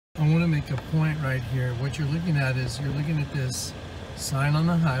make a point right here. What you're looking at is you're looking at this sign on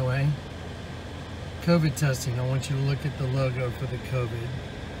the highway, COVID testing. I want you to look at the logo for the COVID.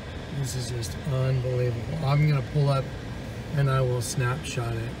 This is just unbelievable. I'm gonna pull up and I will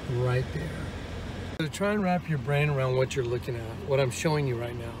snapshot it right there. So try and wrap your brain around what you're looking at, what I'm showing you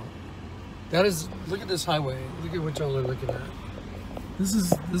right now. That is, look at this highway. Look at what y'all are looking at. This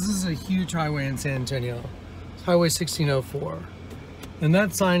is a huge highway in San Antonio. It's Highway 1604. And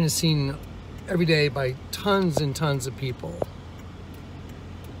that sign is seen every day by tons and tons of people.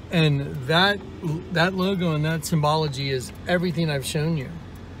 And that logo and that symbology is everything I've shown you.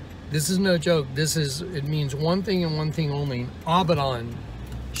 This is no joke. It means one thing and one thing only. Abaddon,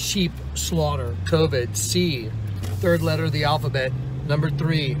 sheep slaughter, COVID, C, third letter of the alphabet, number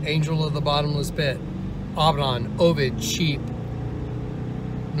 3, angel of the bottomless pit. Abaddon, Ovid, sheep,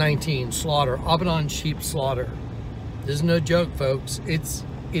 19, slaughter. Abaddon, sheep, slaughter. This is no joke, folks. It's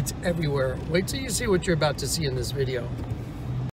everywhere. Wait till you see what you're about to see in this video.